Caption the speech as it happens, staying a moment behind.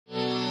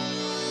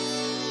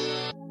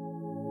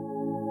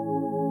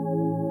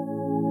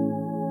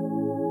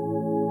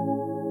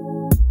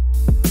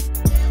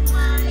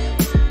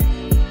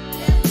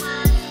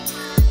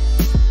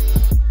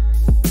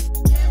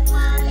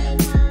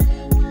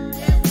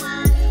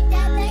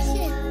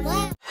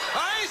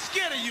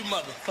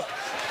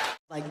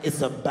like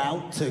it's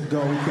about to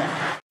go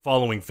down.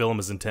 Following film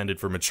is intended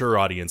for mature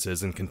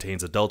audiences and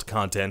contains adult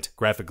content,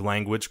 graphic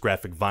language,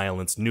 graphic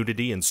violence,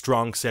 nudity, and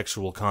strong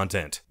sexual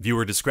content.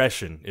 Viewer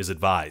discretion is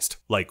advised.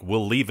 Like,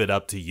 we'll leave it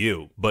up to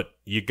you, but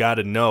you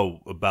gotta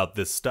know about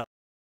this stuff.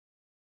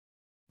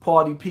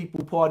 Party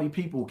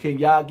people, can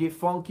y'all get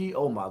funky?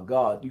 Oh my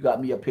God, you got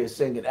me up here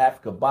singing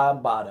Africa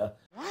Bambaataa.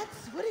 What?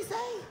 What'd he say?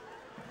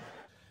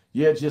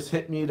 Yeah, just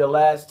hit me the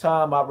last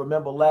time. I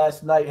remember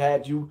last night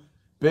had you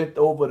bent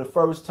over the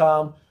first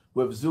time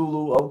with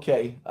Zulu.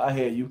 Okay, I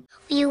hear you.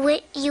 You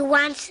could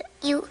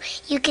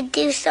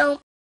do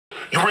so.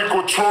 You ain't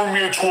gonna turn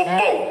me into a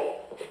mo.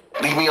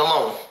 Leave me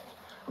alone.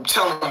 I'm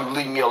telling you,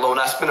 leave me alone.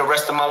 I spend the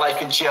rest of my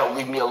life in jail.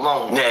 Leave me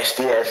alone.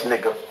 Nasty ass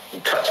nigga. You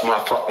touch my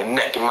fucking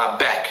neck and my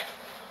back.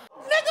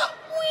 Nigga,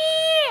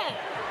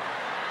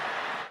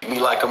 when? Me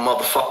like a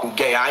motherfucking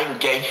gay. I ain't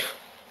gay.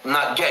 I'm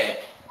not gay.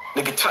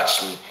 Nigga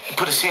touch me. He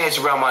put his hands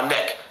around my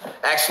neck.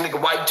 Ask nigga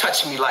why you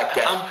touching me like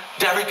that.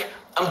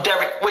 I'm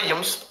Derek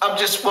Williams. I'm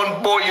just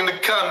one boy in the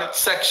comment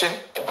section.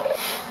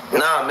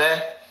 Nah,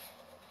 man.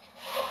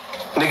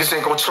 Niggas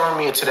ain't gonna turn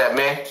me into that,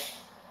 man.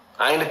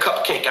 I ain't a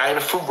cupcake. I ain't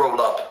a fruit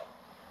roll up.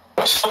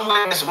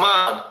 Somewhere in his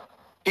mind,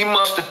 he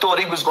must have thought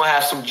he was gonna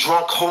have some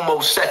drunk homo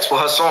sex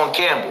with Hassan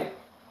Campbell.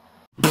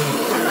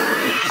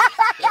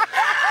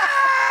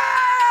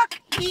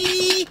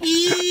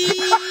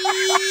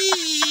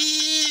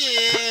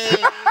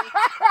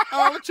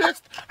 Oh,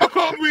 chest. I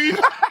can't breathe.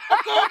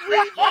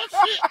 Oh,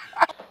 shit.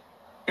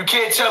 You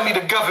can't tell me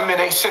the government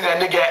ain't send that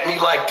nigga at me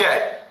like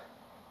that.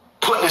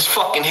 Putting his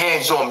fucking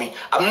hands on me.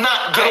 I'm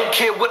not gay. I don't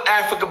care what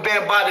Africa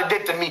Bambaataa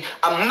did to me.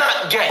 I'm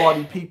not gay.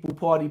 Party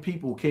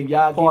people, can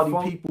y'all get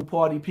funky?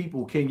 Party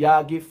people, can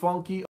y'all get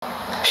funky?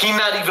 He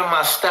not even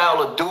my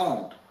style of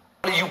dude.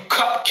 You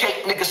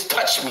cupcake niggas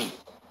touch me.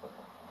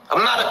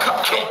 I'm not a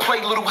cupcake. I don't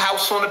play Little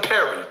House on the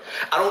Prairie.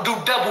 I don't do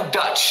double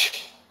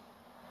dutch.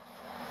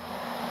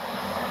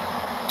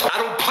 I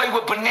don't play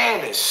with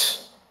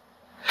bananas.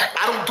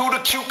 I don't do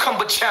the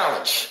cucumber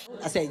challenge.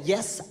 I said,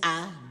 yes,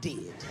 I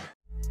did.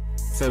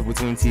 So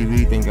between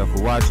TV, thank you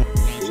for watching.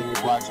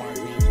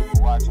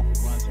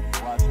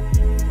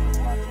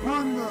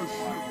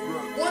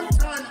 One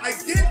time I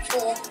did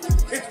talk,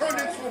 it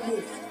turned into a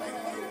movie.